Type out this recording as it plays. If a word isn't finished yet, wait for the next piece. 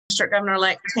District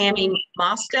Governor-elect Tammy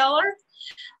Mosteller.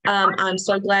 I'm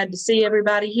so glad to see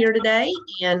everybody here today,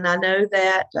 and I know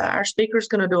that our speaker is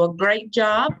going to do a great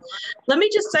job. Let me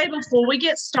just say before we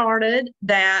get started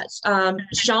that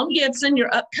Sean Gibson,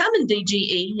 your upcoming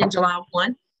DGE in July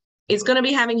 1, is going to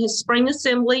be having his spring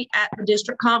assembly at the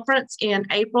district conference in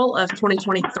April of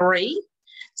 2023.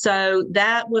 So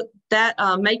that would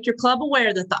make your club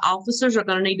aware that the officers are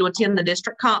going to need to attend the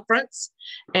district conference,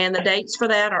 and the dates for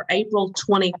that are April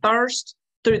 21st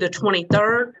through the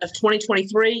 23rd of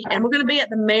 2023, and we're going to be at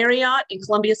the Marriott in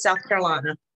Columbia, South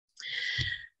Carolina.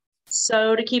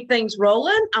 So to keep things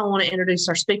rolling, I want to introduce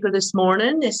our speaker this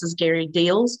morning. This is Gary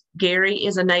Dills. Gary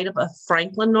is a native of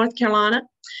Franklin, North Carolina,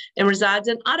 and resides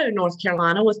in Otto, North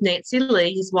Carolina with Nancy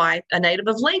Lee, his wife, a native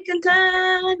of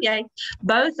Lincolnton. Yay.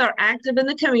 Both are active in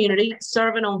the community,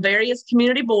 serving on various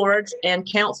community boards and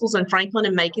councils in Franklin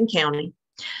and Macon County.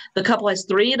 The couple has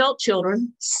 3 adult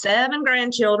children, 7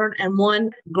 grandchildren, and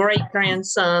 1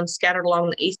 great-grandson scattered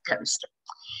along the East Coast.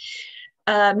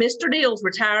 Mr. Dills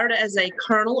retired as a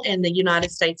colonel in the United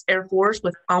States Air Force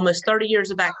with almost 30 years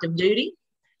of active duty.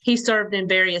 He served in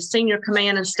various senior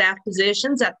command and staff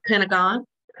positions at the Pentagon,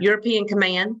 European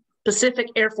Command, Pacific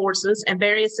Air Forces, and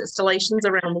various installations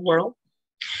around the world.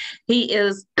 He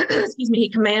is, he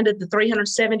commanded the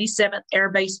 377th Air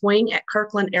Base Wing at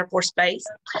Kirkland Air Force Base,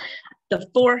 the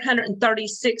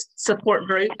 436th Support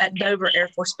Group at Dover Air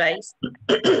Force Base,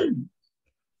 and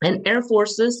Air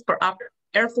Forces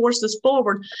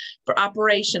Forward for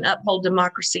Operation Uphold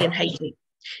Democracy in Haiti.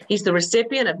 He's the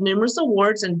recipient of numerous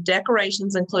awards and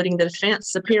decorations, including the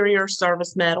Defense Superior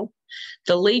Service Medal,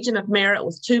 the Legion of Merit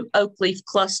with 2 oak leaf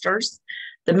clusters,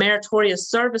 the Meritorious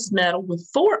Service Medal with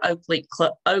 4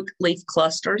 oak leaf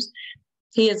clusters.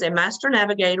 He is a master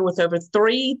navigator with over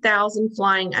 3,000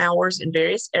 flying hours in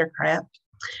various aircraft.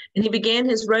 And he began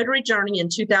his Rotary journey in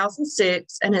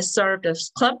 2006 and has served as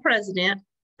club president,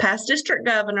 past district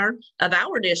governor of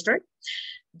our district,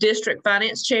 district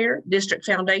finance chair, district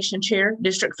foundation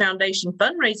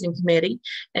fundraising committee,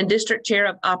 and district chair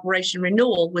of Operation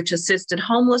Renewal, which assisted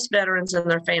homeless veterans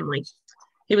and their families.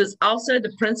 He was also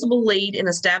the principal lead in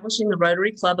establishing the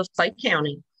Rotary Club of Clay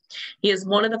County. He is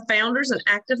one of the founders and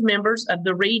active members of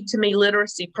the Read to Me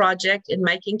Literacy Project in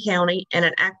Macon County and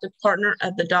an active partner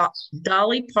of the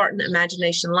Dolly Parton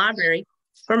Imagination Library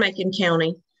for Macon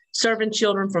County, serving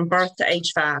children from birth to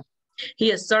age 5. He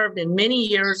has served in many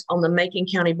years on the Macon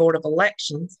County Board of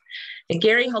Elections. And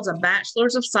Gary holds a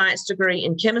Bachelor's of Science degree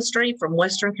in chemistry from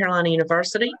Western Carolina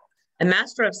University, a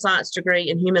Master of Science degree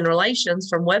in Human Relations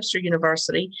from Webster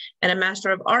University, and a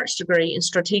Master of Arts degree in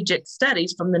Strategic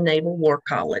Studies from the Naval War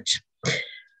College.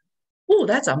 Ooh,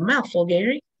 that's a mouthful,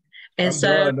 Gary. And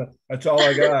done. That's all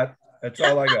I got. That's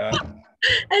all I got.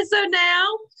 And so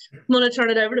now I'm going to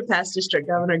turn it over to past District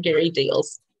Governor Gary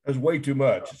Dills. That's way too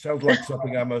much. It sounds like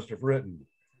something I must have written.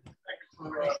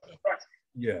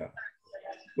 Yeah.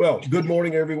 Well, good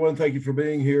morning, everyone. Thank you for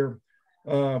being here.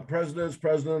 Presidents,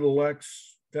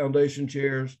 president-elects, foundation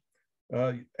chairs,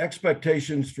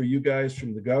 expectations for you guys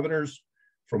from the governors,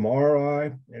 from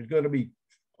RI, it's going to be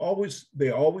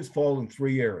they always fall in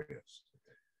 3 areas.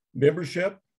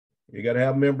 Membership, you got to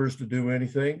have members to do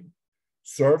anything.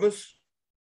 Service,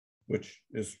 which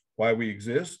is why we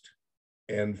exist,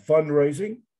 and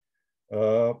fundraising,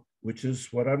 which is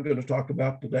what I'm going to talk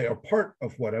about today, or part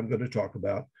of what I'm going to talk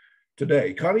about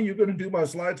today. Connie, you're going to do my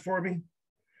slides for me?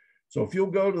 So if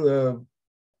you'll go to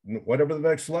whatever the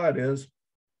next slide is,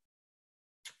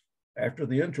 after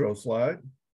the intro slide.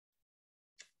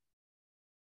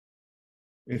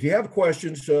 If you have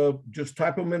questions, just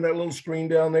type them in that little screen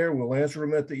down there. We'll answer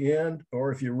them at the end.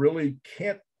 Or if you really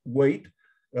can't wait,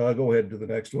 go ahead to the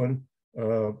next one.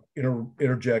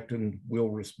 Interject and we'll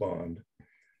respond.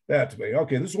 That's me.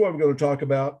 Okay, this is what we're going to talk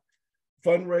about.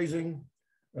 Fundraising.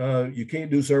 You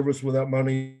can't do service without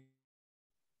money.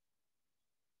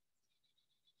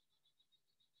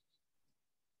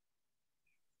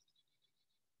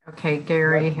 Okay,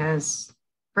 Gary has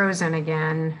frozen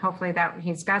again. Hopefully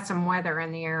he's got some weather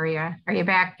in the area. Are you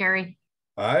back, Gary?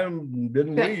 I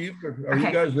didn't leave. Are okay.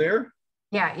 You guys there?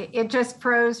 Yeah, it just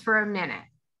froze for a minute.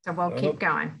 So we'll keep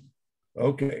going.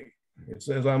 Okay. It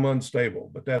says I'm unstable,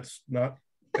 but that's not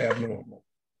abnormal.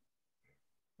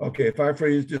 Okay, if I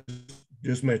freeze,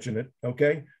 just mention it.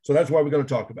 Okay, so that's what we're going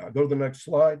to talk about. Go to the next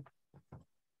slide,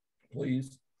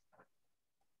 please.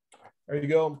 There you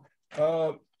go.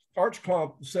 Arch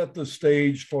Klump set the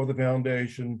stage for the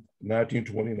foundation in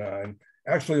 1929,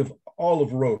 actually of all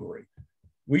of Rotary.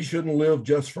 We shouldn't live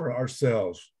just for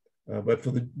ourselves, but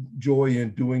for the joy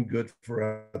in doing good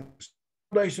for others.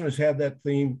 The foundation has had that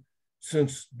theme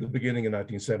since the beginning of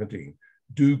 1917.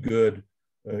 Do good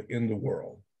in the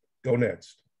world. Go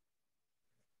next.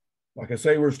 Like I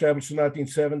say, we're established in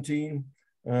 1917.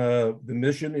 The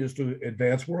mission is to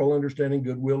advance world understanding,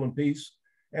 goodwill, and peace.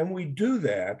 And we do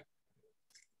that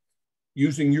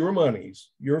using your monies,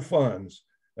 your funds.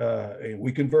 And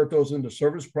we convert those into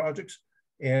service projects.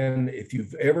 And if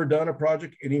you've ever done a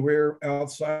project anywhere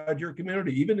outside your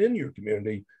community, even in your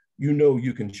community, you know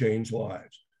you can change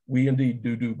lives. We indeed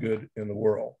do good in the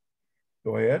world.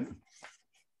 Go ahead.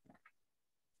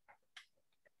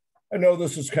 I know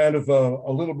this is kind of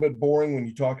a little bit boring when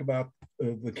you talk about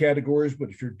the categories, but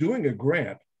if you're doing a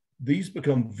grant, these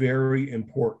become very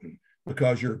important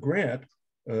because your grant,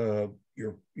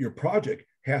 your project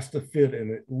has to fit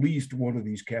in at least one of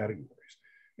these categories.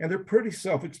 And they're pretty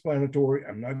self-explanatory.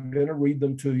 I'm not going to read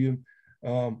them to you.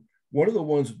 One of the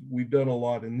ones we've done a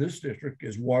lot in this district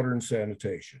is water and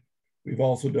sanitation. We've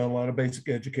also done a lot of basic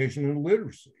education and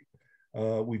literacy.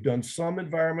 We've done some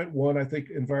environment, I think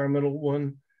environmental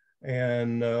one,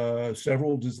 and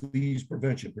several disease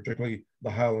prevention, particularly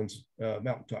the Highlands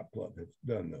Mountaintop Club has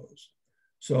done those.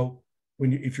 So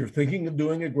if you're thinking of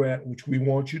doing a grant, which we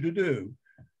want you to do,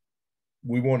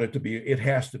 we want it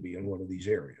has to be in one of these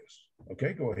areas.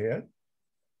 Okay, go ahead.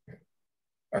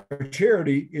 Our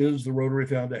charity is the Rotary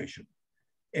Foundation,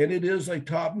 and it is a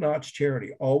top-notch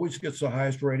charity. Always gets the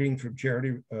highest rating from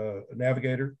Charity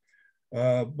Navigator.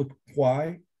 But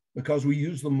why? Because we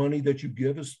use the money that you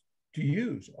give us to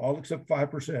use, all except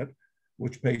 5%,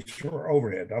 which pays for our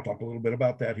overhead. I'll talk a little bit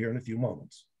about that here in a few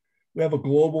moments. We have a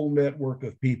global network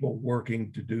of people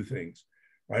working to do things.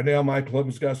 Right now, my club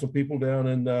has got some people down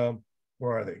in,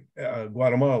 where are they?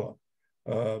 Guatemala,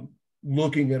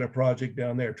 looking at a project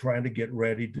down there, trying to get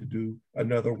ready to do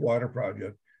another water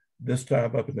project, this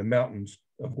time up in the mountains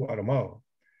of Guatemala.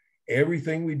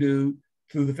 Everything we do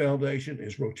through the foundation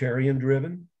is Rotarian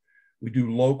driven. We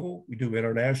do local, we do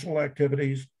international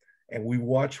activities, and we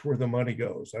watch where the money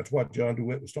goes. That's what John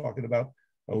DeWitt was talking about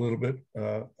a little bit,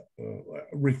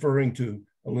 referring to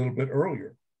a little bit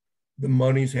earlier. The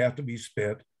monies have to be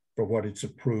spent for what it's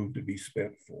approved to be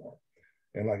spent for.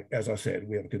 And like, as I said,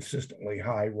 we have a consistently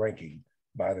high ranking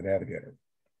by the Navigator.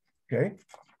 Okay.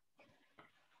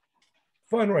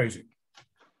 Fundraising.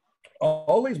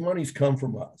 All these monies come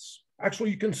from us.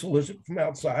 Actually, you can solicit from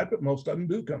outside, but most of them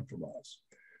do come from us.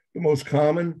 The most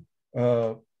common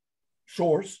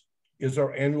source is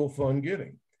our annual fund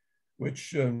giving,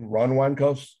 which Ron Wine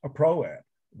calls a pro at,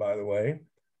 by the way.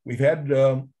 We've had,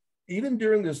 even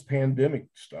during this pandemic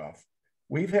stuff,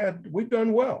 we've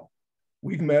done well.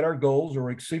 We've met our goals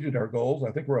or exceeded our goals. I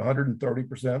think we're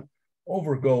 130%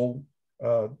 over goal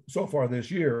so far this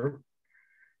year.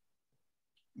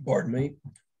 Pardon me.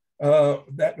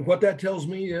 What that tells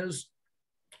me is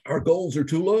our goals are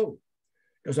too low.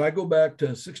 Because I go back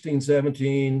to 16,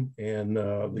 17, and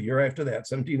the year after that,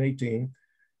 17, 18,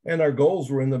 and our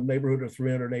goals were in the neighborhood of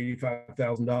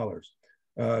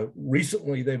 $385,000.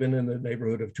 Recently, they've been in the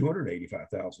neighborhood of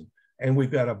 $285,000, and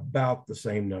we've got about the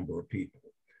same number of people.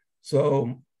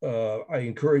 So I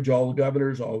encourage all the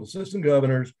governors, all the assistant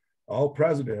governors, all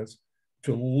presidents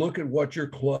to look at what your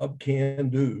club can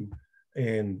do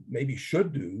and maybe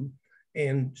should do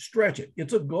and stretch it.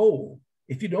 It's a goal.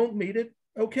 If you don't meet it,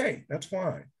 okay, that's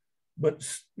fine. But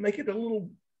make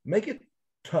it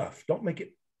tough. Don't make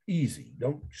it easy.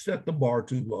 Don't set the bar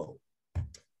too low.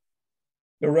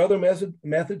 There are other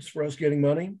methods for us getting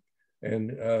money.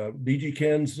 And DG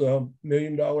Ken's $1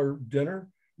 million dinner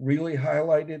really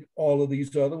highlighted all of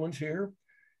these other ones here.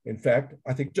 In fact,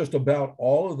 I think just about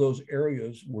all of those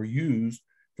areas were used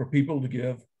for people to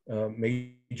give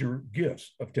major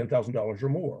gifts of $10,000 or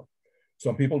more.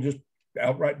 Some people just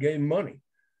outright gave money.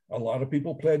 A lot of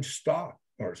people pledged stock,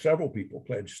 or several people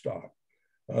pledged stock.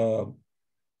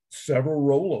 Several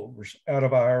rollovers out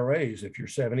of IRAs. If you're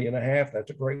 70 and a half,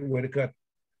 that's a great way to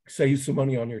save some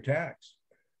money on your tax.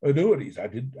 Annuities, I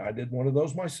did one of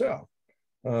those myself,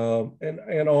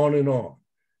 and on and on.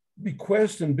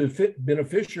 Bequest and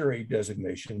beneficiary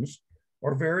designations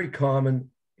are very common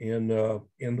in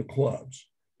the clubs.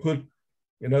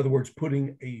 In other words,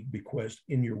 putting a bequest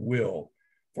in your will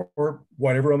for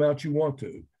whatever amount you want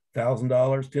to. $1,000,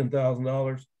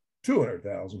 $10,000,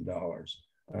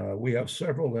 $200,000. We have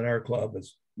several in our club,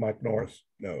 as Mike Norris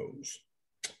knows.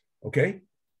 Okay,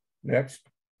 next.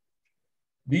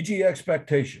 DG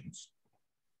expectations.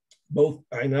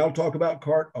 I now talk about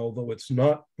CART, although it's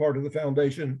not part of the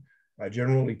foundation. I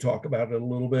generally talk about it a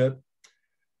little bit.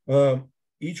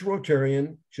 Each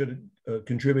Rotarian should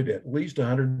contribute at least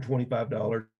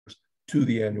 $125 to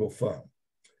the annual fund.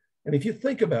 And if you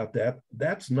think about that,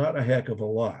 that's not a heck of a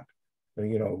lot.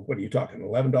 You know, what are you talking,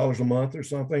 $11 a month or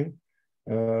something?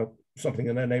 Something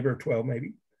in that neighborhood, 12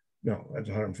 maybe. No, that's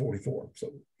 144.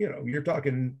 So, you know, you're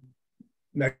talking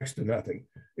next to nothing.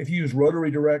 If you use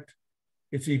Rotary Direct,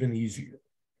 it's even easier.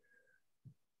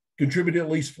 Contribute at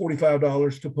least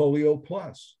 $45 to Polio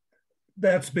Plus.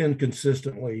 That's been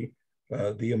consistently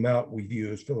the amount we've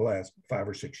used for the last 5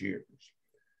 or 6 years.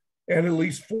 And at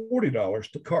least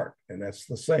 $40 to CART, and that's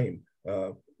the same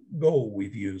goal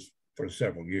we've used for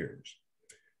several years.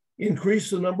 Increase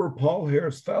the number of Paul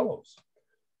Harris Fellows.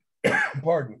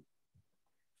 Pardon me.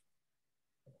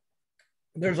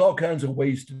 There's all kinds of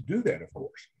ways to do that, of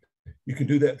course. You can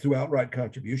do that through outright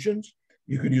contributions.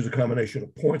 You can use a combination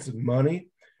of points and money.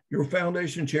 Your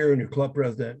foundation chair and your club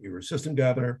president, your assistant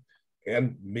governor,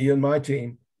 and me and my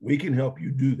team, we can help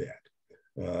you do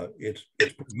that. It's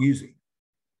pretty easy.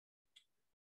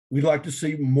 We'd like to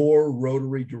see more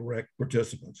Rotary Direct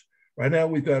participants. Right now,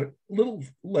 we've got a little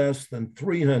less than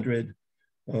 300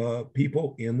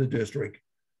 people in the district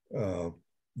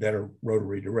that are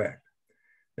Rotary Direct.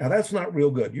 Now, that's not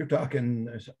real good. You're talking,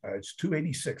 it's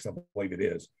 286, I believe it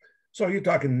is. So you're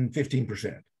talking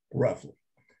 15%, roughly.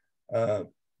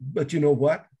 But you know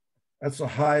what? That's the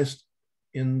highest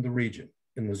in the region,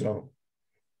 in the zone,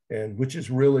 and which is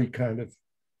really kind of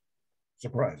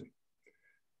surprising.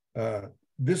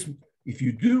 If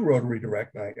you do Rotary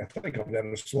Direct, I think I've got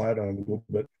a slide on a little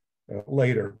bit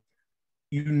later,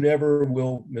 you never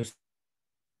will miss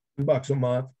 $10 a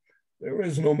month. There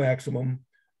is no maximum.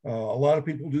 A lot of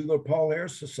people do the Paul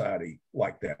Harris Society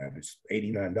like that. It's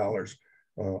 $89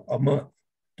 a month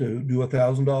to do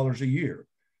 $1,000 a year.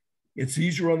 It's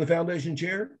easier on the foundation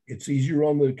chair. It's easier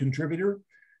on the contributor.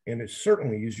 And it's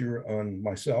certainly easier on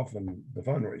myself and the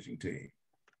fundraising team.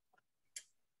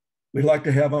 We'd like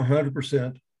to have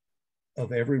 100%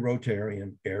 of every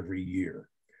Rotarian every year.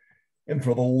 And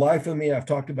for the life of me, I've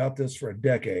talked about this for a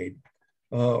decade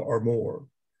or more.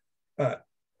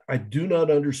 I do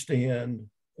not understand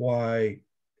why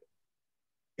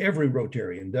every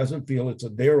Rotarian doesn't feel it's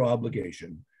their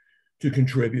obligation to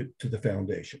contribute to the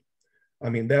foundation. I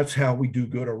mean, that's how we do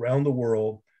good around the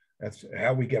world. That's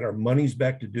how we get our monies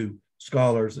back to do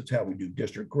scholars. That's how we do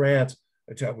district grants.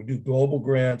 That's how we do global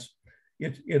grants.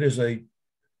 It is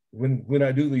when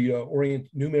I do the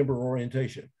new member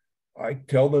orientation, I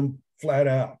tell them flat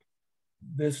out,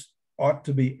 this ought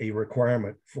to be a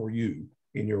requirement for you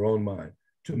in your own mind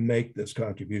to make this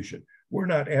contribution. We're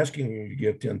not asking you to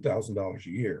give $10,000 a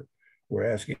year.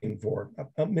 We're asking for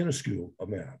a minuscule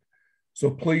amount.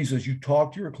 So please, as you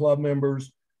talk to your club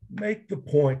members, make the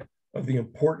point of the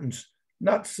importance,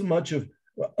 not so much of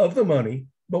the money,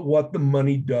 but what the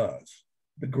money does,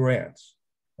 the grants,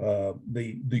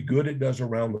 the good it does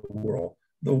around the world,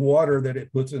 the water that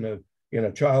it puts in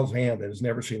a child's hand that has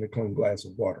never seen a clean glass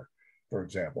of water, for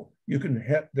example.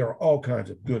 There are all kinds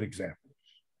of good examples.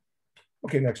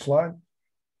 Okay, next slide.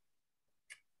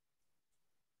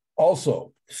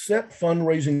 Also, set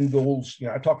fundraising goals.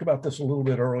 I talked about this a little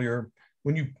bit earlier.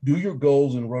 When you do your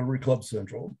goals in Rotary Club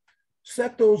Central,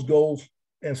 set those goals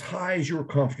as high as you're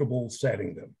comfortable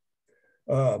setting them.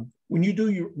 When you do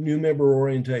your new member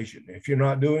orientation, if you're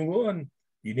not doing one,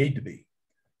 you need to be.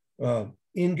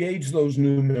 Engage those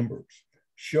new members.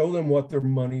 Show them what their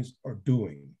monies are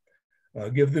doing.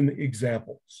 Give them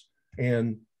examples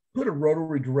and put a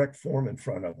Rotary Direct form in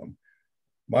front of them.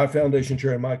 My foundation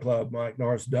chair in my club, Mike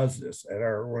Norris, does this at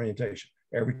our orientation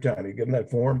every time. You give them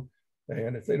that form,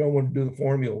 and if they don't want to do the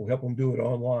form, you'll help them do it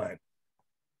online.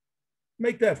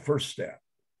 Make that first step.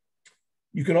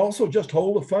 You can also just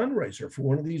hold a fundraiser for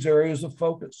one of these areas of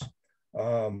focus.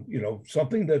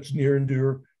 Something that's near and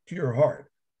dear to your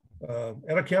heart.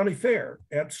 At a county fair,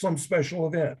 at some special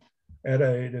event, at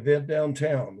an event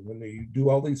downtown when they do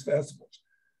all these festivals.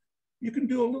 You can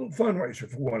do a little fundraiser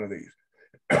for one of these.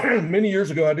 Many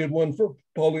years ago, I did one for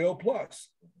Polio Plus.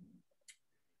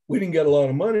 We didn't get a lot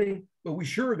of money, but we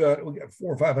got $400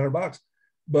 or $500,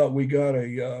 but we got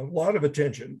a lot of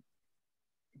attention,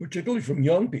 particularly from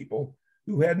young people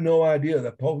who had no idea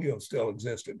that polio still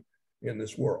existed in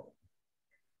this world.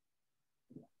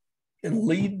 And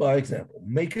lead by example.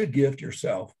 Make a gift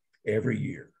yourself every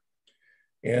year.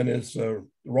 And as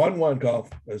Ron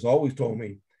Weinkauf has always told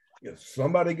me, if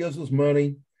somebody gives us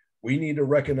money, we need to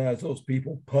recognize those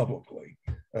people publicly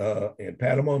and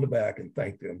pat them on the back and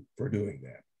thank them for doing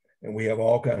that. And we have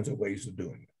all kinds of ways of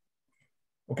doing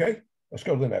it. Okay, let's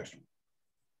go to the next one.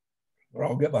 Or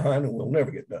I'll get behind and we'll never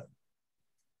get done.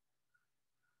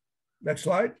 Next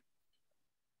slide.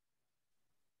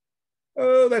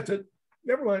 Oh, that's it.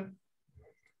 Never mind.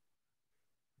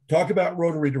 Talk about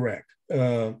Rotary Direct.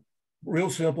 Real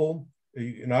simple.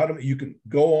 You can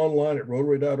go online at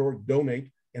rotary.org, donate,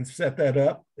 and set that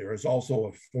up. There is also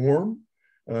a form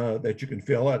that you can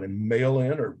fill out and mail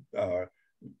in or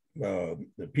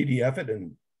PDF it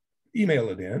and email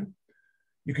it in.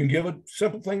 You can give a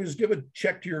simple thing is give a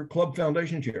check to your club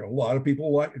foundation chair. A lot of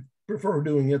people prefer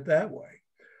doing it that way.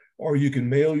 Or you can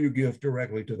mail your gift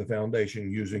directly to the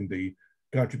foundation using the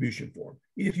contribution form.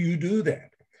 If you do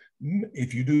that,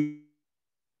 if you do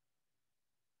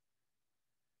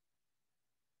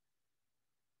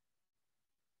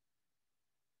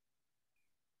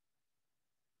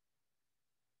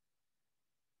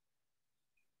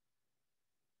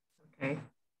Okay.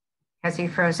 Has he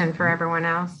frozen for everyone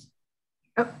else?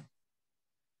 Oh,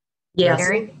 Yes.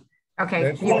 Gary?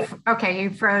 Okay. You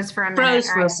froze for a minute.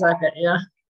 Froze for a second, yeah.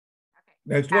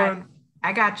 Next one.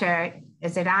 I got you.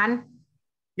 Is it on?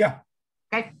 Yeah.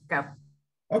 Okay, go.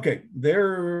 Okay,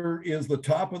 there is the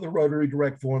top of the Rotary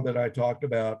Direct form that I talked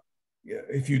about.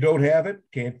 If you don't have it,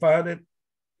 can't find it,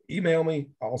 email me.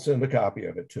 I'll send a copy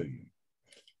of it to you.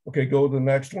 Okay, go to the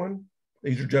next one.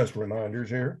 These are just reminders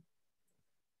here.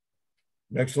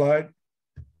 Next slide.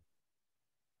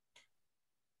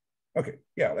 Okay,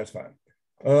 yeah, that's fine.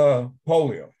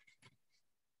 Polio.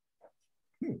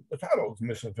 The title is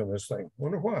missing from this thing.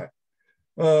 Wonder why.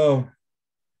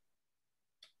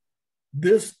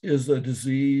 This is a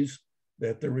disease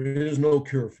that there is no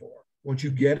cure for. Once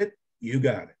you get it, you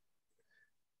got it.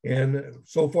 And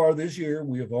so far this year,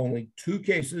 we have only 2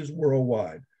 cases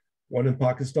worldwide, one in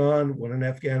Pakistan, one in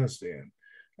Afghanistan.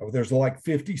 There's like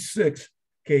 56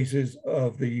 cases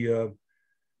of the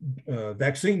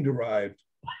vaccine-derived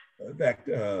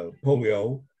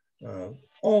polio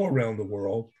all around the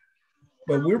world.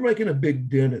 But we're making a big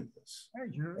dent in this.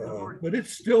 But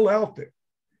it's still out there.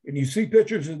 And you see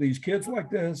pictures of these kids like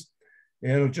this,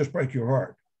 and it'll just break your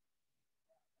heart.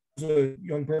 As a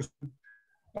young person,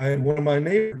 I had one of my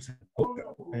neighbors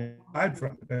and died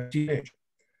from it as a teenager.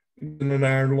 He was in an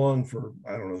iron lung for,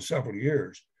 I don't know, several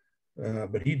years.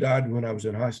 But he died when I was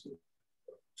in high school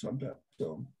sometime.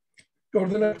 So go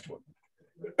to the next one.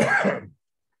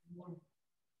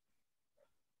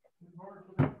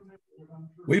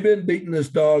 We've been beating this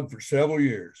dog for several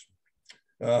years.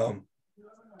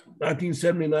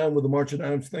 1979, when the March of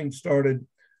Dimes thing started.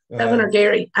 Governor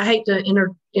Gary, I hate to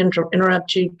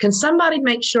interrupt you. Can somebody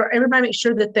everybody make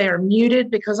sure that they are muted,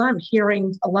 because I'm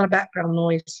hearing a lot of background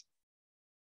noise.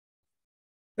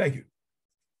 Thank you.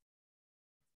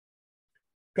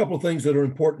 A couple of things that are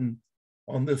important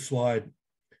on this slide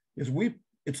is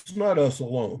it's not us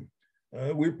alone.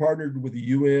 We're partnered with the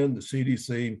UN, the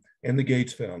CDC, and the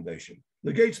Gates Foundation.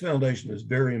 The Gates Foundation is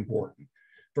very important.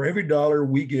 For every $1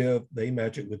 we give, they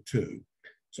match it with 2.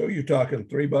 So you're talking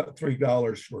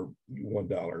 $3 for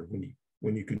 $1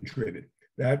 when you contribute.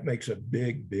 That makes a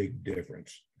big, big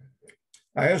difference.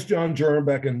 I asked John Jerm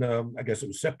back in, I guess it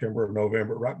was September or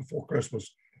November, right before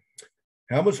Christmas,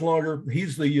 how much longer.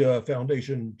 He's the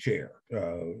foundation chair,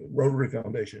 Rotary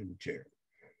Foundation chair.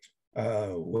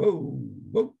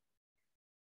 Whoa.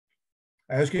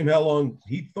 I asked him how long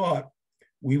he thought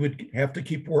we would have to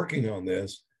keep working on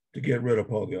this to get rid of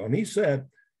polio. And he said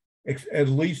at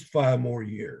least 5 more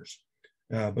years,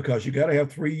 because you got to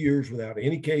have 3 years without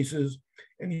any cases,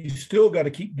 and you still got to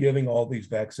keep giving all these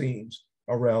vaccines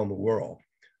around the world.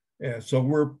 And so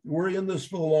we're in this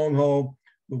for the long haul,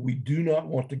 but we do not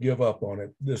want to give up on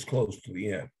it this close to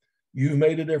the end. You've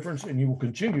made a difference, and you will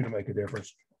continue to make a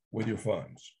difference with your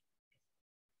funds.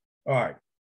 All right.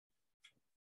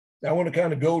 Now I want to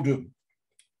kind of go to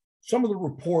some of the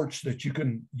reports that you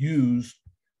can use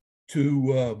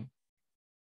to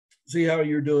see how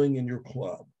you're doing in your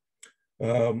club.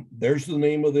 There's the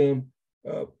name of them.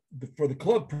 For the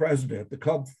club president, the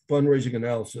club fundraising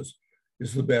analysis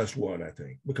is the best one, I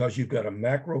think, because you've got a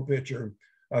macro picture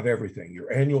of everything: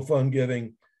 your annual fund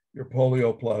giving, your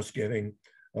polio plus giving,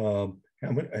 how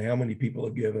many people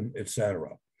have given,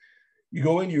 etc. You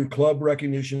go into your club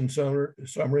recognition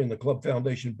summary and the club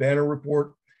foundation banner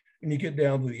report, and you get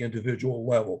down to the individual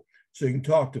level. So you can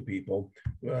talk to people.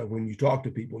 When you talk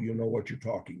to people, you'll know what you're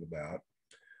talking about.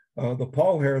 The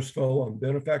Paul Harris Fellow and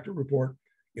Benefactor Report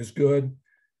is good.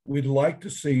 We'd like to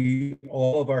see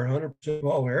all of our 100%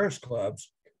 Paul Harris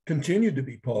clubs continue to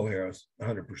be Paul Harris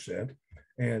 100%.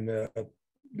 And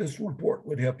this report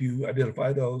would help you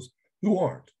identify those who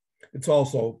aren't.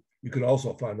 You could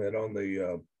also find that on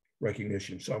the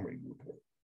recognition summary report.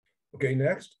 Okay,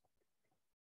 next.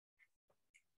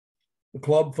 The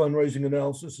club fundraising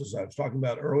analysis, as I was talking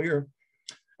about earlier.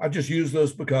 I just used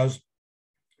this because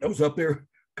I was up there a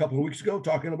couple of weeks ago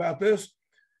talking about this,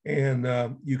 and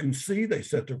you can see they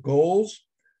set their goals.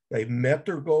 They've met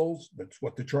their goals. That's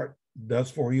what the chart does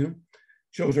for you.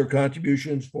 Shows their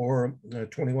contributions for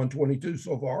 21-22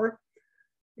 so far,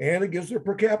 and it gives their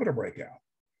per capita breakout.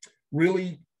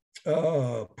 really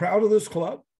proud of this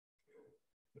club.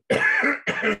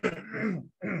 Pardon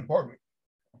me.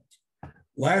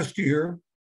 Last year,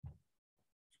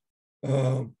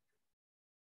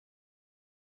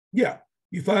 yeah,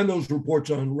 you find those reports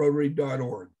on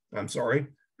Rotary.org. I'm sorry.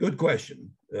 Good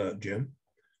question, Jim.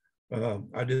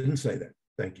 I didn't say that.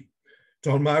 Thank you. It's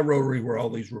on my Rotary where all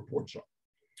these reports are.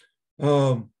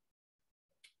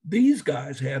 These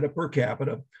guys had a per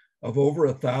capita of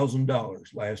over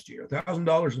 $1,000 last year.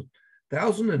 $1,000,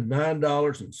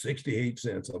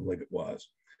 $1,009.68, I believe it was.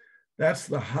 That's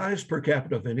the highest per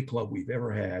capita of any club we've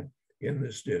ever had in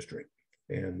this district.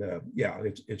 And yeah,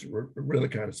 it's really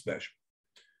kind of special.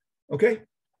 Okay,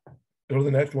 go to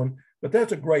the next one, but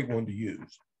that's a great one to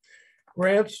use.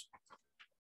 Grants,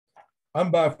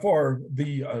 I'm by far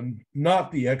the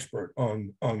not the expert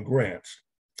on grants,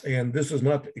 and this is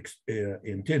not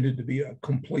intended to be a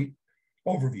complete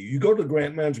overview. You go to the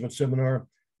grant management seminar,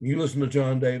 you listen to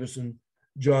John Davis and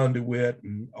John DeWitt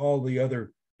and all the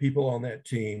other people on that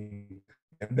team,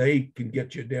 and they can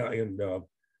get you down in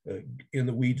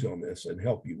the weeds on this and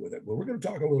help you with it. But we're going to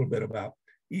talk a little bit about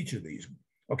each of these.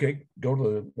 Okay, go to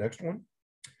the next one.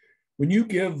 When you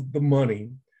give the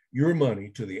money, your money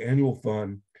to the annual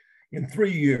fund, in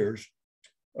 3 years,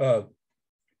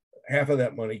 half of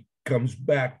that money comes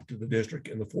back to the district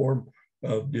in the form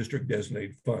of district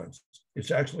designated funds.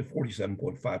 It's actually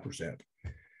 47.5%.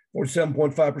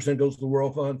 47.5% goes to the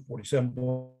World Fund,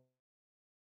 47.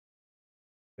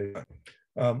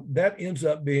 That ends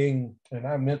up being, and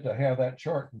I meant to have that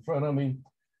chart in front of me,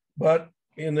 but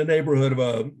in the neighborhood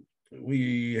of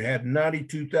we had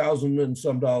 92,000 and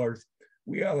some dollars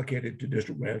we allocated to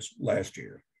district grants last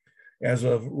year. As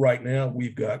of right now,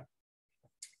 we've got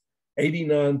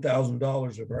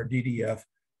 $89,000 of our DDF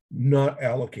not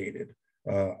allocated,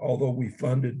 although we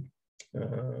funded 3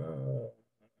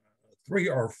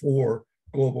 or 4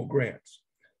 global grants.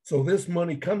 So this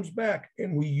money comes back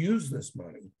and we use this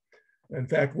money. In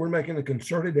fact, we're making a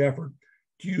concerted effort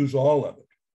to use all of it.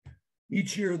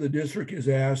 Each year, the district is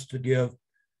asked to give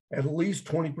at least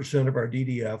 20% of our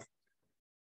DDF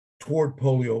toward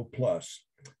Polio Plus.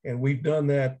 And we've done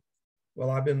that. Well,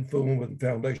 I've been fooling with the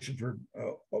foundation for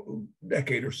a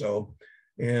decade or so,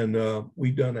 and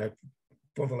we've done that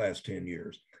for the last 10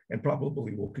 years, and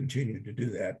probably will continue to do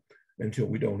that until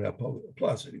we don't have Polio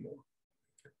Plus anymore.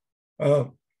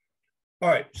 All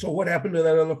right, so what happened to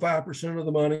that other 5% of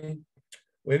the money?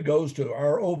 Well, it goes to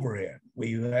our overhead.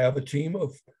 We have a team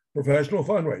of professional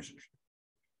fundraisers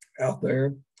out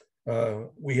there.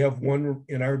 We have one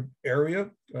in our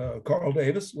area. Carl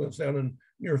Davis lives down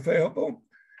near Fayetteville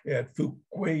at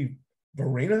Fuquay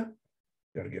Varina.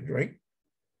 Got to get a drink.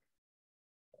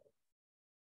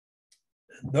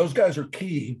 Those guys are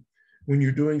key when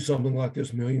you're doing something like this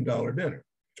 $1 million dinner,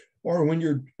 or when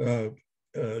you're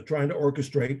trying to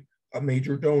orchestrate a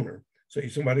major donor. Say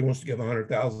somebody wants to give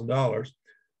 $100,000.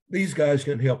 These guys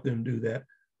can help them do that.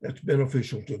 That's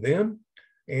beneficial to them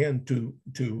and to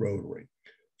Rotary.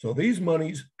 So these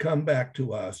monies come back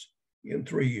to us in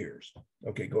 3 years.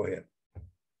 Okay, go ahead.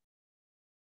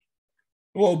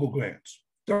 Global grants,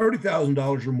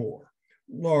 $30,000 or more.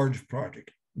 Large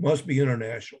project, must be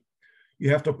international.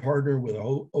 You have to partner with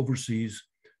an overseas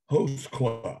host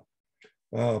club.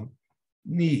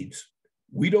 Needs.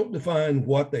 We don't define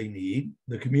what they need.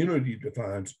 The community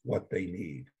defines what they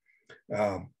need.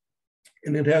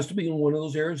 And it has to be in one of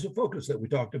those areas of focus that we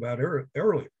talked about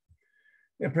earlier.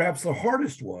 And perhaps the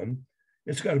hardest one,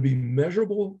 it's got to be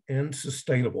measurable and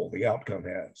sustainable, the outcome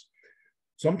has.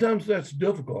 Sometimes that's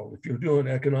difficult if you're doing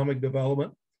economic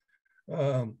development,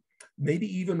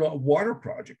 maybe even a water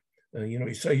project.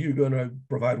 You say you're going to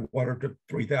provide water to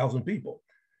 3,000 people.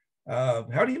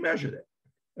 How do you measure that?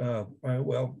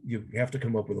 Well, you have to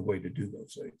come up with a way to do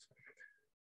those things.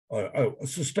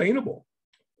 Sustainable.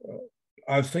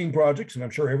 I've seen projects, and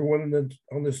I'm sure everyone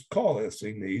on this call has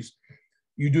seen these.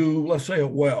 You do, let's say, a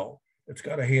well. It's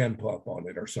got a hand pump on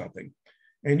it or something.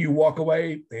 And you walk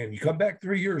away and you come back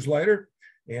 3 years later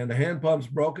and the hand pump's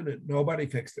broken and nobody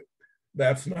fixed it.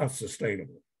 That's not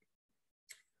sustainable.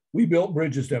 We built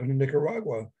bridges down in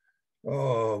Nicaragua.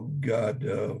 Oh, God,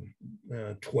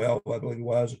 12, I believe it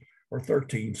was, or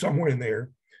 13, somewhere in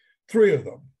there. 3 of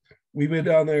them. We went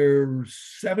down there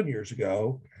 7 years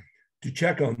ago to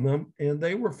check on them, and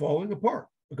they were falling apart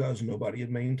because nobody had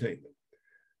maintained them.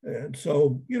 And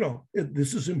so,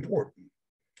 this is important.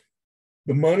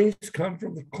 The monies come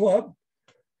from the club,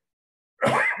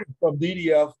 from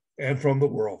DDF, and from the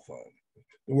World Fund.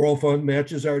 The World Fund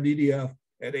matches our DDF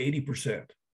at 80%.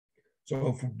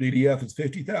 So for DDF, it's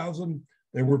 50,000.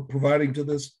 They were providing to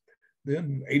this,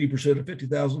 then 80% of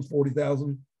 50,000,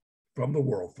 40,000 from the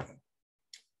World Fund.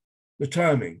 The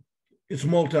timing, it's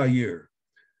multi-year.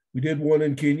 We did one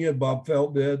in Kenya, Bob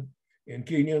Felt did in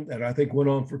Kenya, and I think went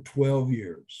on for 12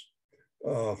 years.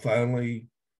 Finally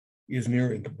is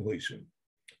nearing completion.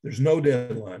 There's no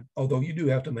deadline, although you do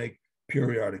have to make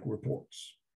periodic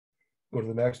reports. Go to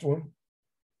the next one.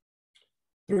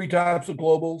 3 types of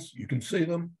globals, you can see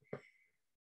them.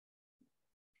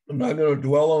 I'm not going to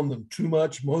dwell on them too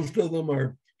much. Most of them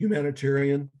are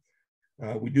humanitarian.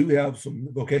 We do have some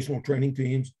vocational training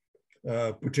teams,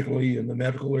 particularly in the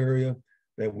medical area,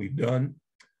 that we've done.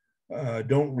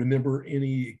 Don't remember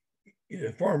any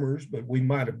farmers, but we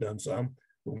might have done some.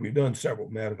 But we've done several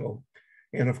medical.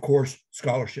 And of course,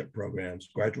 scholarship programs,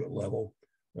 graduate level,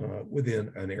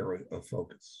 within an area of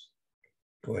focus.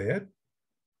 Go ahead.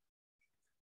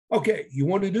 Okay, you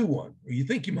want to do one, or you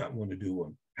think you might want to do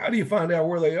one. How do you find out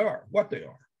where they are, what they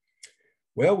are?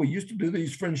 Well, we used to do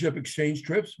these friendship exchange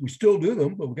trips. We still do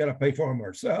them, but we got to pay for them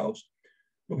ourselves.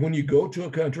 But when you go to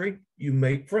a country, you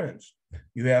make friends.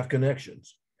 You have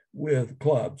connections with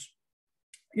clubs.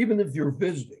 Even if you're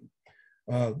visiting,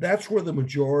 that's where the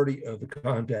majority of the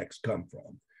contacts come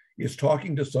from, is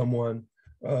talking to someone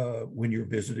when you're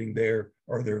visiting there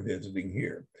or they're visiting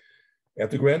here. At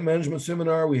the grant management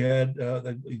seminar, we had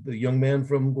the young man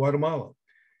from Guatemala.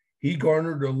 He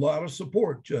garnered a lot of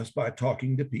support just by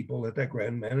talking to people at that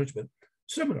grant management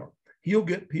seminar. He'll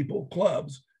get people,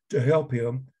 clubs, to help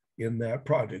him in that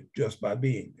project just by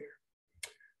being there.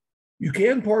 You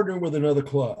can partner with another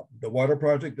club. The water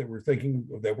project that we're thinking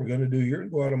that we're going to do here in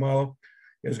Guatemala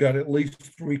has got at least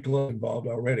 3 clubs involved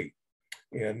already.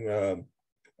 And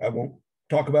I won't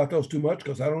talk about those too much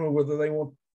because I don't know whether they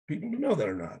want people to know that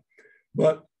or not.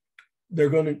 But they're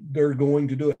going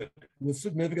to do it with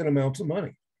significant amounts of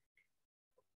money.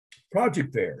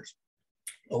 Project fairs.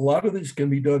 A lot of these can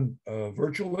be done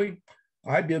virtually.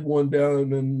 I did one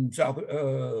down in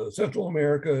Central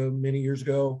America many years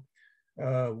ago.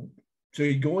 So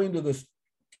you go into this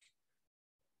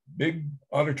big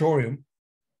auditorium,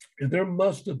 and there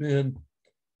must have been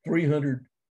 300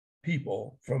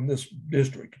 people from this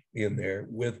district in there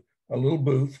with a little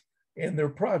booth and their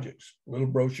projects, little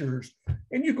brochures,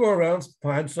 and you go around,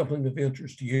 find something of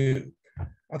interest to you.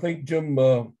 I think Jim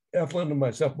Eflin and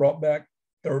myself brought back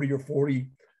 30 or 40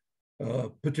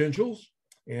 potentials,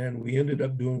 and we ended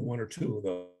up doing 1 or 2 of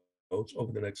those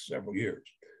over the next several years.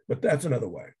 But that's another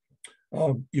way.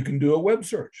 You can do a web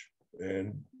search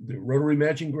and the Rotary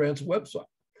Matching Grants website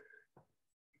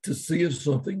to see if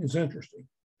something is interesting.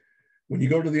 When you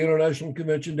go to the International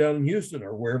Convention down in Houston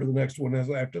or wherever the next one is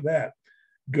after that,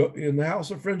 go in the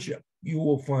House of Friendship, you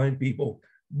will find people,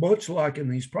 much like in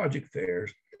these project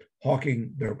fairs,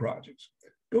 hawking their projects.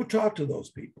 Go talk to those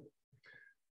people.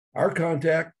 Our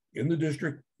contact in the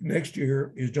district next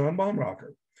year is John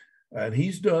Baumrocker, and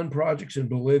he's done projects in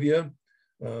Bolivia,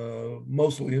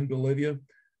 mostly in Bolivia,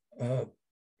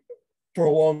 for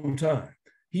a long time.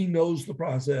 He knows the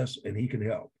process and he can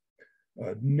help.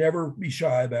 Never be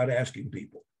shy about asking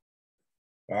people.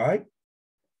 All right.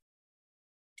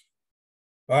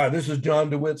 All right, this is John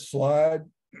DeWitt's slide.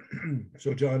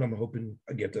 So John, I'm hoping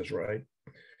I get this right.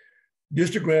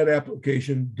 District grant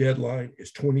application deadline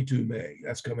is 22 May.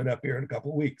 That's coming up here in a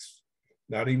couple of weeks.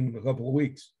 Not even a couple of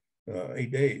weeks,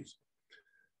 8 days.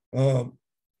 And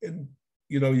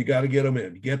you know, you got to get them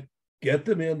in. Get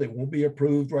them in. They won't be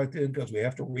approved right then because we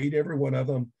have to read every one of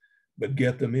them, but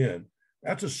get them in.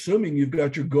 That's assuming you've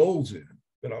got your goals in,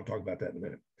 but I'll talk about that in a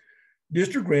minute.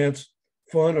 District grants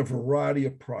fund a variety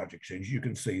of projects, as you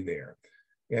can see there.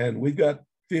 And we've got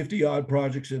 50 odd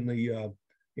projects in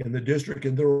the district,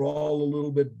 and they're all a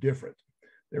little bit different.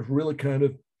 There's really kind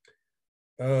of,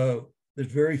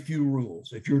 there's very few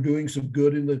rules. If you're doing some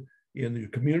good in the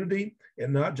community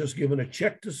and not just giving a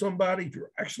check to somebody, if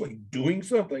you're actually doing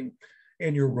something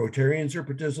and your Rotarians are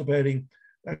participating,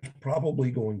 that's probably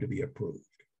going to be approved.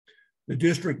 The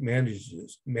district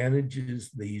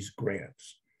manages these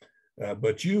grants,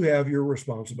 but you have your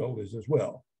responsibilities as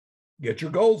well. Get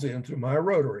your goals in through my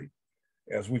Rotary,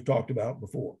 as we've talked about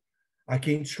before. I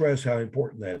can't stress how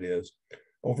important that is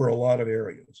over a lot of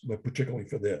areas, but particularly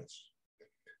for this.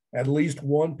 At least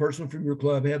one person from your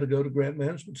club had to go to grant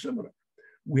management seminar.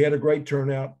 We had a great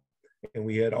turnout, and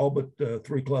we had all but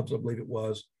 3 clubs, I believe it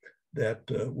was, that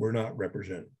were not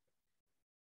represented.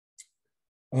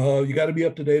 You got to be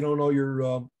up to date on all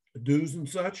your dues and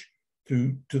such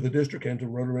to the district and to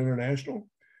Rotary International.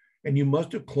 And you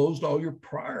must have closed all your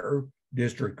prior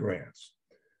district grants.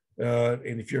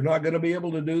 And if you're not going to be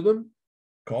able to do them,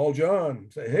 call John.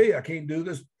 Say, hey, I can't do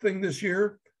this thing this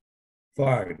year.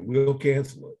 Fine, we'll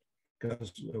cancel it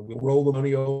because we'll roll the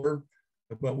money over.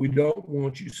 But we don't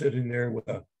want you sitting there with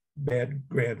a bad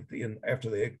grant at the end after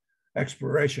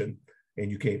expiration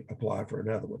and you can't apply for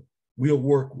another one. We'll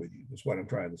work with you, is what I'm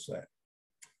trying to say.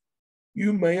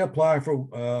 You may apply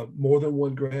for more than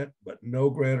one grant, but no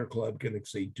grant or club can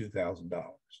exceed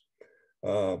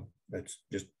 $2,000. That's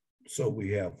just so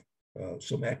we have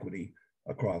some equity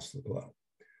across the club,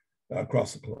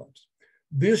 across the clubs.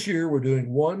 This year, we're doing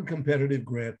one competitive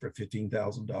grant for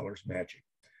 $15,000 matching.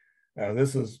 Now,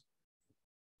 this is,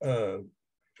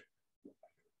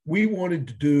 we wanted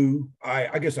to do,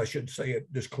 I guess I should say it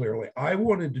just clearly, I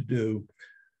wanted to do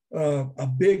a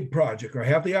big project, or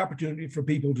have the opportunity for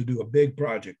people to do a big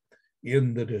project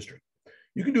in the district.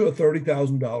 You can do a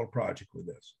 $30,000 project with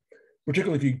this,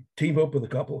 particularly if you team up with a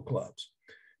couple of clubs.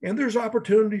 And there's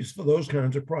opportunities for those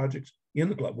kinds of projects in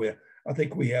the club. I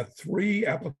think we have 3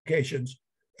 applications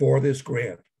for this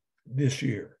grant this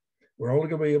year. We're only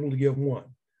going to be able to give one.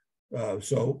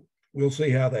 So we'll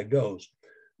see how that goes.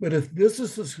 But if this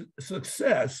is a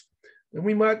success, then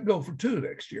we might go for 2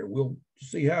 next year. We'll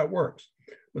see how it works.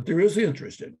 But there is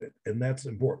interest in it, and that's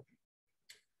important.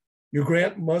 Your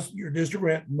district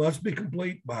grant must be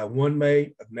complete by 1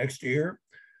 May of next year,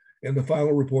 and the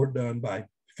final report done by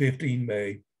 15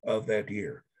 May of that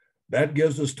year. That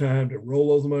gives us time to roll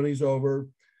those monies over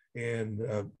and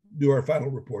do our final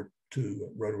report to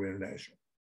Rotary International.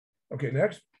 Okay,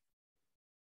 next.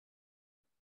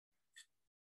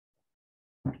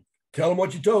 Tell them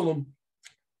what you told them.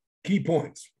 Key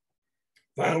points.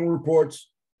 Final reports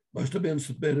must have been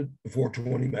submitted before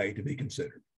 20 May to be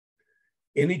considered.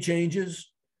 Any changes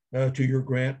to your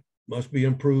grant must be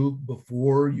improved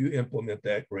before you implement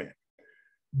that grant.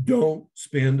 Don't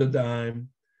spend a dime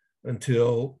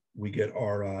until we get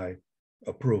RI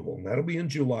approval. And that'll be in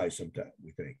July sometime,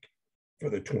 we think, for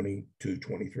the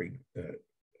 22-23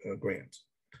 grants.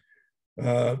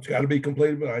 It's got to be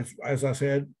completed, but as I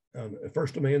said,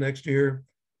 1st of May next year,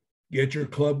 get your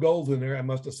club goals in there. I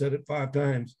must have said it 5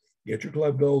 times. Get your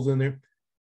club goals in there.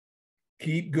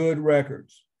 Keep good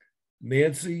records.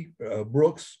 Nancy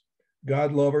Brooks,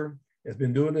 God love her, has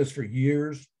been doing this for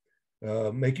years,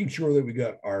 making sure that we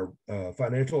got our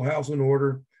financial house in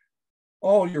order,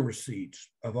 all your receipts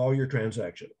of all your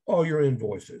transactions, all your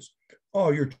invoices,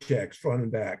 all your checks front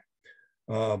and back.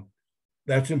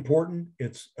 That's important.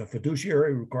 It's a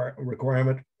fiduciary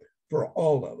requirement for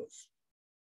all of us.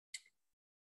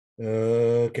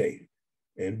 Okay.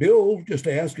 And Bill just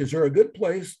asked, is there a good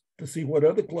place to see what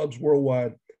other clubs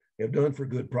worldwide have done for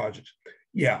good projects?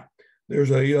 Yeah, there's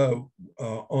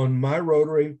on my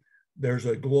Rotary, there's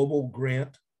a global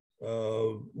grant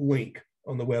link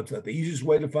on the website. The easiest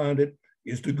way to find it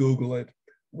is to Google it,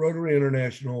 Rotary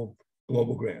International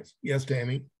Global Grants. Yes,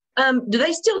 Tammy? Do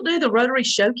they still do the Rotary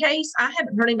Showcase? I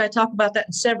haven't heard anybody talk about that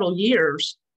in several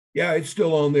years. Yeah, it's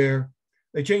still on there.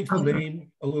 They changed the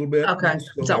name a little bit. Okay,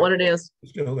 is that what it is?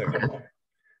 It's still there.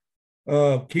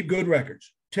 Keep good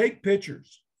records. Take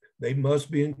pictures. They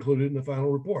must be included in the final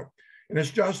report. And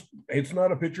it's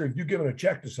not a picture of you giving a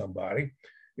check to somebody.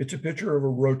 It's a picture of a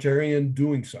Rotarian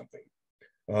doing something.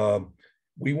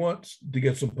 We want to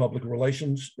get some public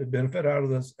relations benefit out of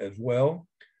this as well.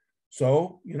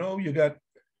 So, you know, you got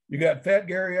Fat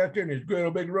Gary out there and he's got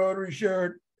a big Rotary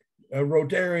shirt, a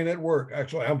Rotarian at work.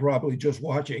 Actually, I'm probably just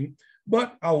watching,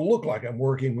 but I'll look like I'm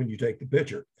working when you take the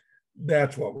picture.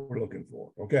 That's what we're looking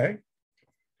for, okay?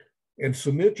 And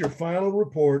submit your final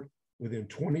report within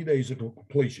 20 days of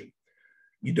completion.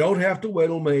 You don't have to wait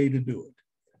till May to do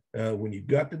it. When you've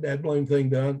got the dead blame thing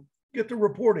done, get the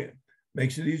report in.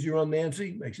 Makes it easier on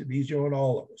Nancy, makes it easier on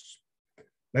all of us.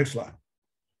 Next slide.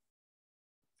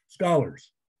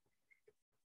 Scholars.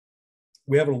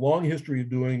 We have a long history of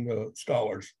doing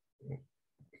scholars,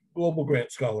 global grant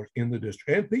scholars in the district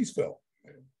and Peaceville.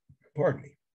 Pardon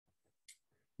me.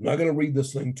 I'm not going to read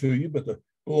this thing to you, but the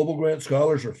global grant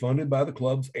scholars are funded by the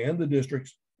clubs and the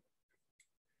districts.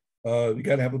 You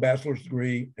got to have a bachelor's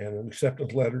degree and an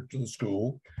acceptance letter to the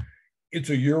school. It's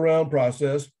a year-round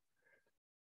process.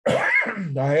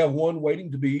 I have one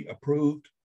waiting to be approved.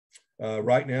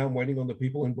 Right now, I'm waiting on the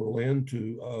people in Berlin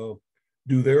to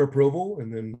do their approval,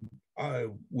 and then I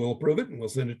will approve it and we'll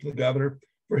send it to the governor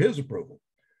for his approval.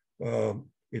 Our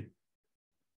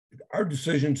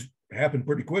decisions happen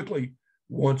pretty quickly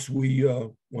once we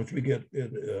get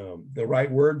the right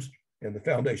words and the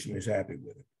foundation is happy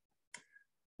with it.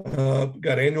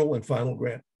 Got annual and final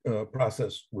grant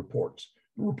process reports.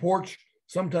 The reports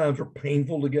sometimes are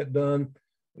painful to get done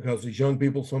because these young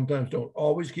people sometimes don't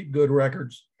always keep good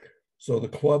records. So the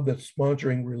club that's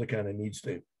sponsoring really kind of needs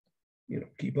to,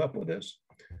 keep up with this.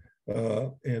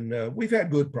 And we've had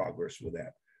good progress with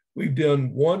that. We've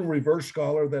done one reverse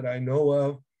scholar that I know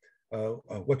of.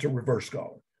 What's a reverse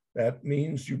scholar? That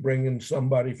means you bring in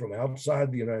somebody from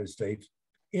outside the United States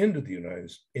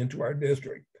into our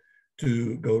district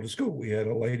to go to school. We had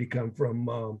a lady come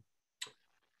from,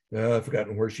 I've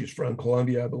forgotten where she's from,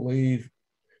 Colombia, I believe.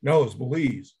 No, it's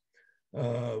Belize.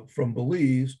 From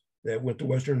Belize that went to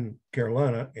Western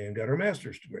Carolina and got her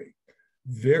master's degree.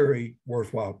 Very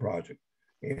worthwhile project.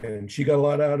 And she got a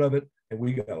lot out of it, and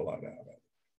we got a lot out of it.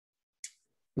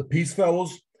 The Peace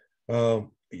Fellows,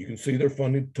 you can see they're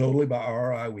funded totally by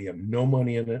RI. We have no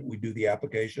money in it. We do the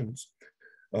applications.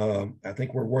 I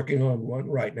think we're working on one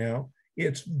right now.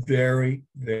 It's very,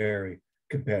 very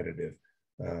competitive.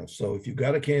 So if you've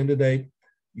got a candidate,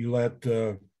 you let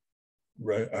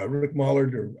Rick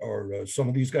Mollard or some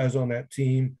of these guys on that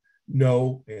team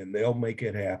know, and they'll make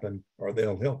it happen, or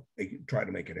they'll help try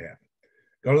to make it happen.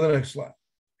 Go to the next slide,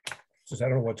 since I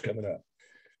don't know what's coming up.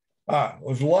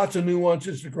 There's lots of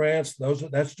nuances to grants.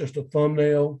 That's just a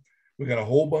thumbnail. We got a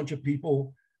whole bunch of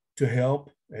people to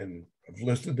help, and I've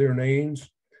listed their names.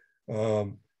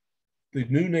 The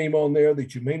new name on there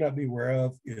that you may not be aware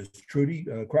of is Trudy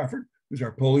Crawford, who's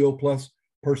our Polio Plus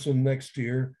person next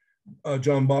year.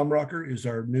 John Baumrocker is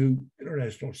our new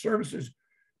International Services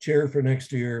Chair for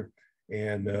next year.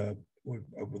 And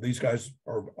these guys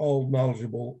are all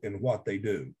knowledgeable in what they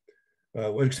do,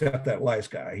 except that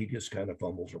last guy. He just kind of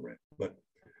fumbles around. But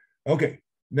okay,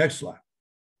 next slide.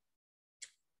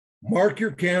 Mark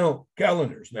your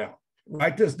calendars. Now,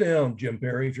 write this down, Jim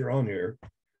Perry, if you're on here.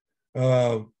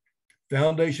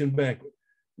 Foundation banquet.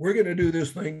 We're going to do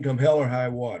this thing come hell or high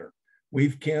water.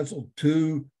 We've canceled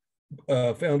 2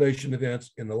 foundation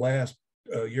events in the last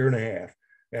year and a half,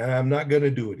 and I'm not going to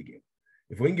do it again.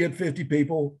 If we can get 50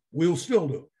 people, we'll still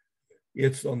do it.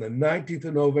 It's on the 19th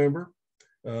of November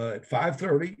at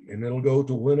 5:30, and it'll go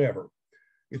to whenever.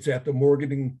 It's at the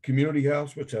Morgan Community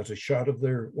House, which has a shot of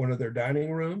one of their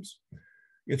dining rooms.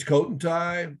 It's coat and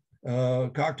tie,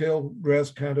 cocktail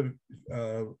dress kind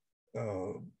of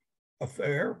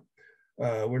affair.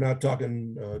 We're not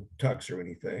talking tux or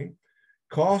anything.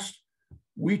 Cost,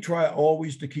 we try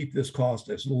always to keep this cost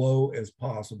as low as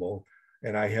possible.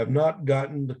 And I have not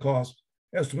gotten the cost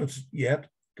estimates yet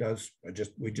because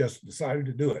we just decided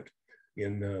to do it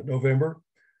in November.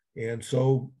 And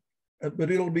so,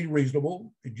 but it'll be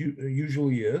reasonable. It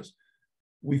usually is.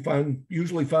 We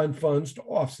usually find funds to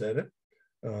offset it.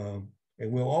 And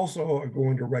we'll also are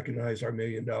going to recognize our $1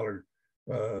 million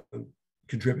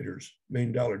contributors,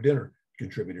 $1 million dinner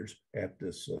contributors at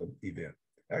this event,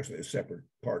 actually a separate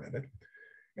part of it.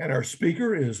 And our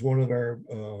speaker is one of our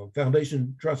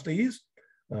foundation trustees,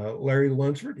 Larry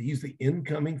Lunsford. He's the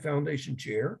incoming foundation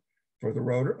chair for the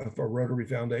Rotary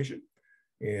Foundation,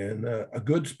 and a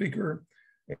good speaker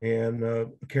and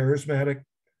charismatic,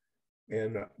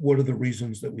 and one of the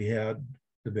reasons that we had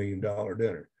the $1 million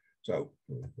dinner. So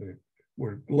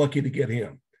we're lucky to get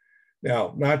him.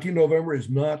 Now, 19 November is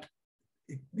not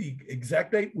the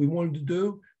exact date we wanted to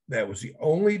do. That was the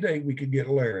only date we could get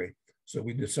Larry. So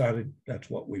we decided that's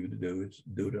what we would do, is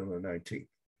do it on the 19th.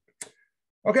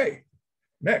 Okay,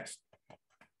 next.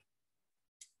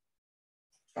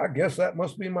 I guess that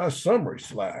must be my summary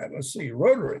slide. Let's see,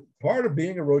 Rotary. Part of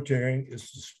being a Rotarian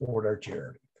is to support our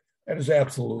charity. That is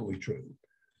absolutely true.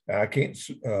 I can't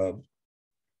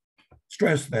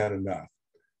stress that enough.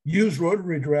 Use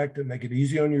Rotary Direct to make it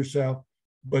easy on yourself,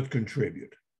 but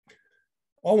contribute.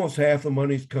 Almost half the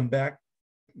monies come back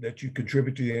that you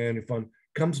contribute to the annual fund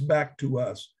comes back to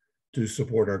us to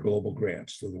support our global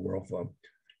grants through the World Fund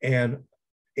and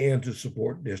to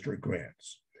support district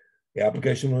grants. The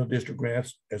application on the district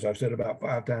grants, as I've said about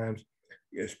 5 times,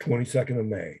 is 22nd of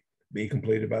May, be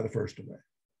completed by the 1st of May.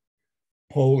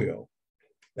 Polio,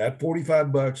 that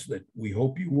 $45 that we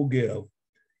hope you will give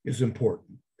is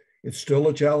important. It's still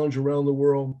a challenge around the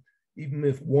world. Even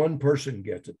if one person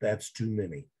gets it, that's too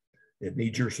many. It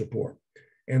needs your support.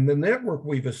 And the network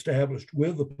we've established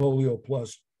with the Polio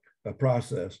Plus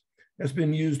process has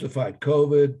been used to fight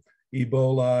COVID,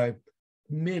 Ebola,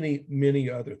 many, many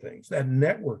other things. That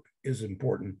network is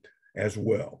important as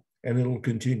well. And it'll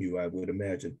continue, I would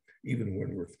imagine, even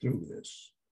when we're through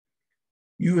this.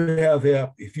 You have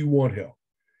help if you want help.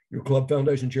 Your club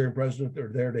foundation chair and president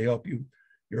are there to help you.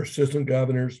 Your assistant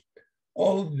governors,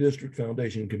 all of the district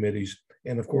foundation committees,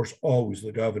 and of course, always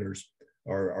the governors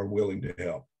are willing to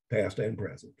help, past and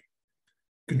present.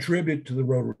 Contribute to the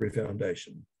Rotary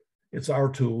Foundation. It's our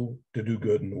tool to do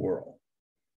good in the world.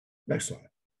 Next slide.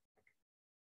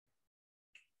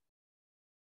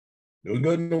 Doing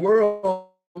good in the world,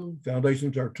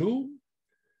 foundation's our tool.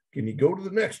 Can you go to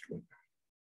the next one?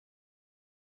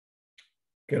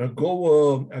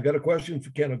 I got a question for,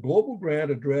 can a global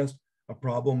grant address a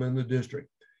problem in the district?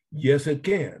 Yes, it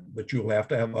can, but you'll have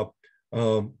to have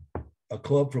a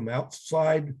club from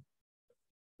outside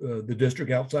the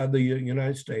district, outside the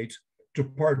United States, to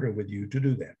partner with you to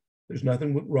do that. There's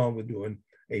nothing wrong with doing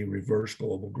a reverse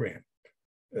global grant,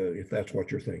 if that's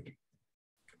what you're thinking.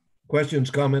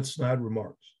 Questions, comments, snide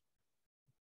remarks?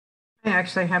 I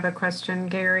actually have a question,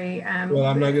 Gary. Well,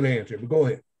 I'm not going to answer it, but go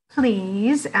ahead.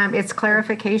 Please, it's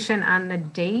clarification on the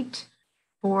date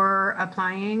for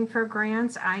applying for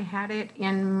grants. I had it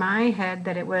in my head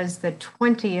that it was the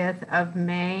 20th of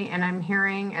May, and I'm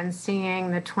hearing and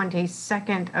seeing the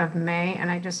 22nd of May,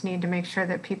 and I just need to make sure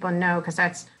that people know, because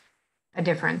that's a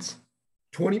difference.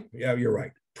 Yeah, you're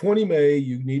right. 20 May,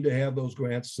 you need to have those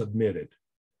grants submitted.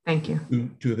 Thank you.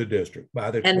 To the district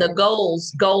by the and the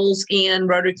goals in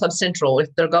Rotary Club Central.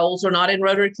 If their goals are not in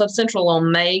Rotary Club Central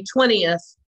on May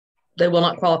 20th, they will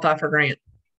not qualify for grant.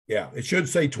 Yeah, it should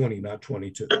say 20, not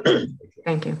 22.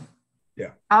 Thank you. Yeah.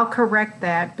 I'll correct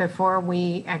that before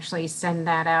we actually send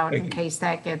that out in case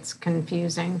that gets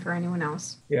confusing for anyone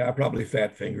else. Yeah, I probably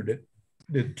fat fingered it.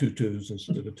 Did 2 2s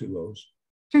instead of 2 O's.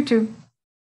 2 2.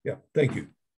 Yeah, thank you.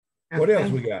 Okay. What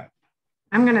else we got?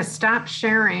 I'm going to stop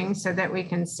sharing so that we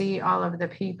can see all of the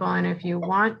people. And if you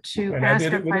want to ask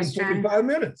a question, 5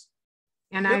 minutes.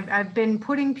 And yep. I've been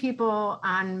putting people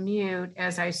on mute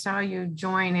as I saw you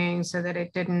joining so that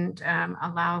it didn't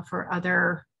allow for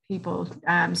other people.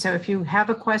 So if you have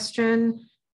a question,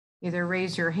 either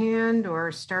raise your hand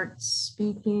or start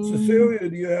speaking. Cecilia,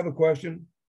 do you have a question?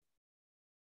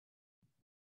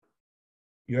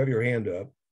 You have your hand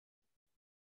up.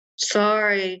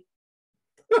 Sorry.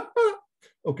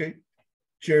 Okay.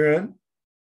 Sharon?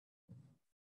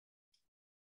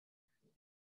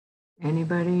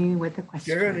 Anybody with a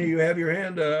question? Sharon, you have your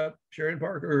hand up. Sharon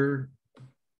Parker.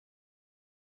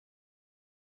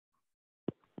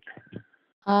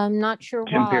 I'm not sure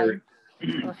Jim why Perry.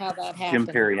 or how that happened. Jim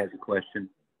Perry has a question.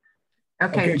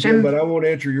 Okay, Jim, but I won't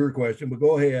answer your question, but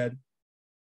go ahead.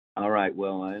 All right,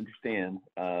 well, I understand.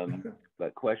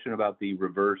 But question about the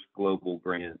reverse global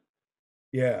grant.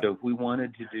 Yeah. So if we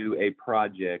wanted to do a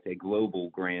project, a global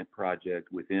grant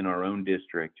project within our own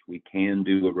district, we can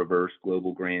do a reverse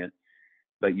global grant.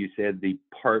 But you said the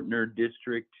partner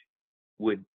district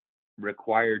would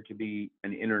require to be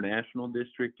an international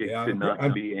district. It could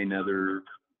not be another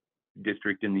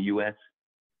district in the U.S.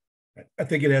 I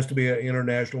think it has to be an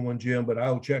international one, Jim, but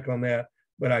I'll check on that.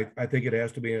 But I think it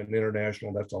has to be an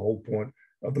international. That's the whole point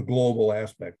of the global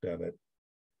aspect of it.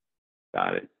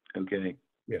 Got it. Okay.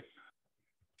 Yeah.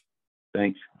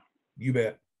 Thanks. You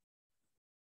bet.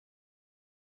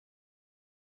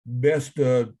 Best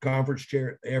conference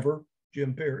chair ever,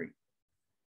 Jim Perry.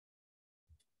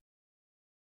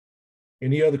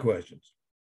 Any other questions?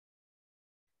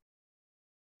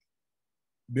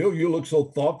 Bill, you look so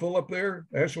thoughtful up there.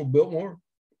 Asheville Biltmore.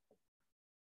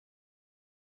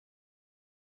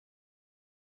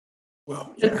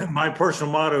 Well, my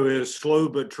personal motto is slow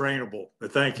but trainable.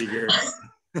 But thank you, Gary.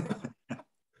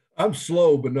 I'm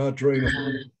slow but not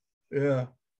trainable. Yeah.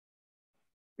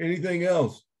 Anything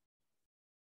else?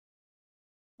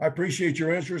 I appreciate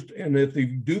your interest. And if you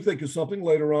do think of something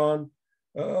later on,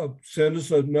 send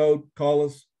us a note, call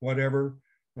us, whatever.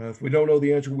 If we don't know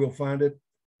the answer, we'll find it.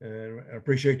 And I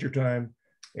appreciate your time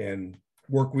and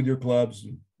work with your clubs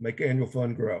and make annual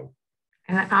fund grow.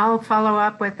 And I'll follow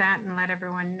up with that and let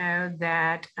everyone know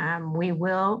that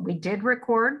we did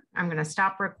record. I'm going to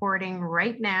stop recording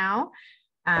right now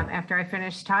after I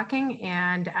finish talking,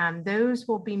 and those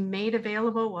will be made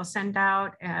available. We'll send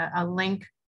out a link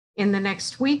in the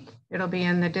next week. It'll be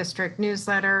in the district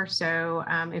newsletter. So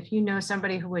if you know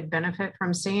somebody who would benefit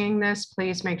from seeing this,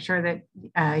 please make sure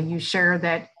that you share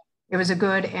that it was a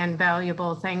good and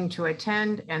valuable thing to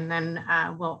attend. And then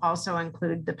we'll also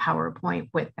include the PowerPoint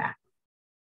with that.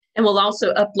 And we'll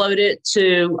also upload it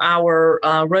to our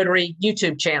Rotary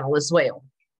YouTube channel as well.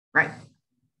 Right.